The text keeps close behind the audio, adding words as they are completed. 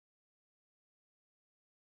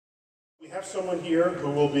We have someone here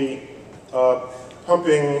who will be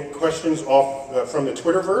pumping questions off from the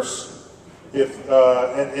Twitterverse.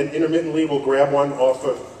 And intermittently we'll grab one off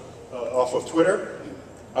of Twitter.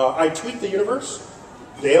 I tweet the universe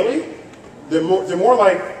daily. They're more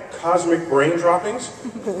like cosmic brain droppings.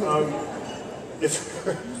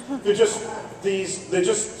 They're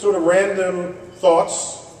just sort of random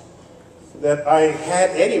thoughts that I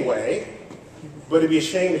had anyway, but it'd be a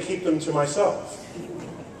shame to keep them to myself.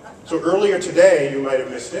 So earlier today, you might have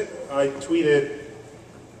missed it, I tweeted,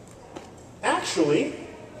 actually,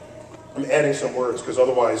 I'm adding some words because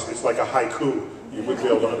otherwise it's like a haiku, you wouldn't be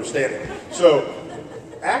able to understand it. So,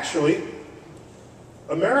 actually,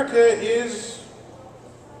 America is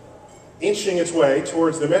inching its way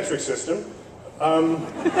towards the metric system.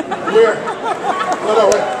 We're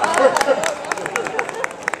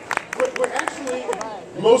actually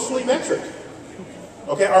mostly metric.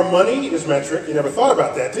 Okay, our money is metric. You never thought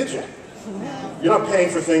about that, did you? You're not paying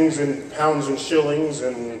for things in pounds and shillings,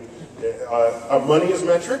 and our money is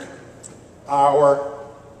metric. Our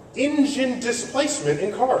engine displacement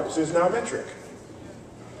in cars is now metric.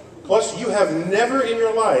 Plus, you have never in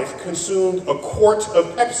your life consumed a quart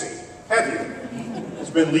of Pepsi, have you? It's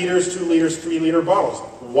been liters, 2 liters, 3 liter bottles.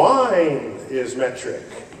 Wine is metric.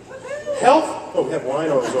 Health, oh, we have wine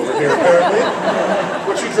owners over here apparently.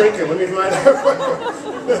 What you drinking? Let me find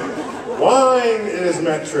out. Wine is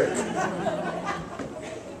metric.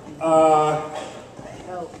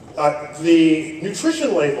 The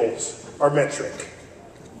nutrition labels are metric.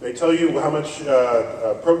 They tell you how much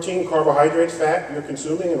protein, carbohydrates, fat you're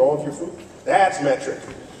consuming in all of your food. That's metric.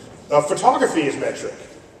 Photography is metric.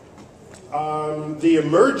 The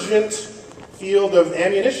emergent field of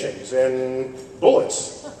ammunitions and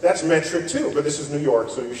bullets, that's metric too, but this is New York,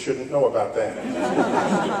 so you shouldn't know about that.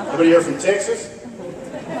 Anybody here from Texas?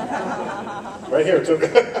 Right here, too.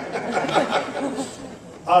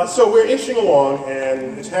 So we're inching along,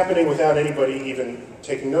 and it's happening without anybody even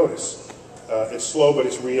taking notice. It's slow, but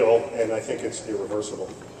it's real, and I think it's irreversible.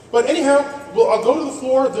 But anyhow, I'll go to the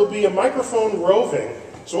floor. There'll be a microphone roving.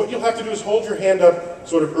 So what you'll have to do is hold your hand up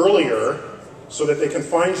sort of earlier so that they can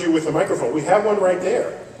find you with a microphone. We have one right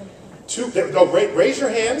there. Raise your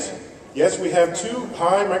hands. Yes, we have 2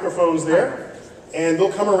 high microphones there. And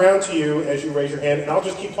they'll come around to you as you raise your hand. And I'll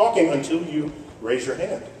just keep talking until you raise your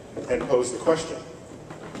hand and pose the question.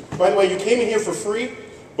 By the way, you came in here for free,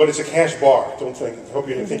 but it's a cash bar. Hope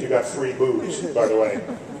you didn't think you got free booze, by the way.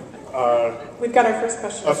 We've got our first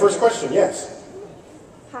question. First question, yes.